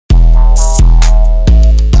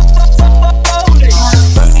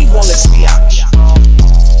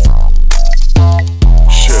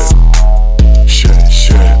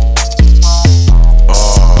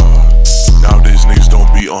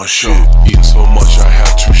However much I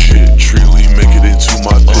have to shit, truly make it into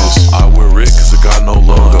my diss. I wear it cause I got no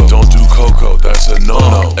logo. Don't do cocoa, that's a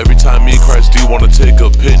no-no. Every time me and Christ D wanna take a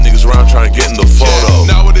pic, niggas around trying to get in the photo.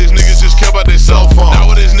 Nowadays niggas just care about their cell phone.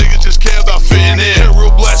 Nowadays niggas just care about fitting in. Hair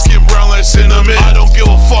real black, skin brown like cinnamon. I don't give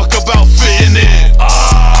a fuck about fitting in.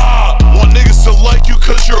 Want niggas to like you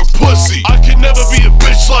cause you're a pussy. I can never be a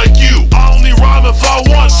bitch like you. I only rhyme if I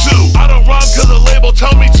want to. I don't rhyme cause the label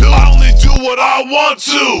tell me to. I only do what I want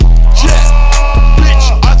to. Yeah, bitch,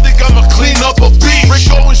 I think I'ma clean up a beach. Rick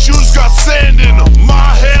Owens shoes got sand in them.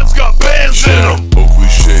 My hands got bands in them. Oakley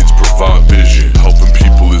shades provide vision. Helping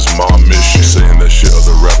people is my mission. Saying that shit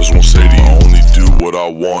other rappers won't say to you. I only do what I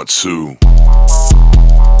want to.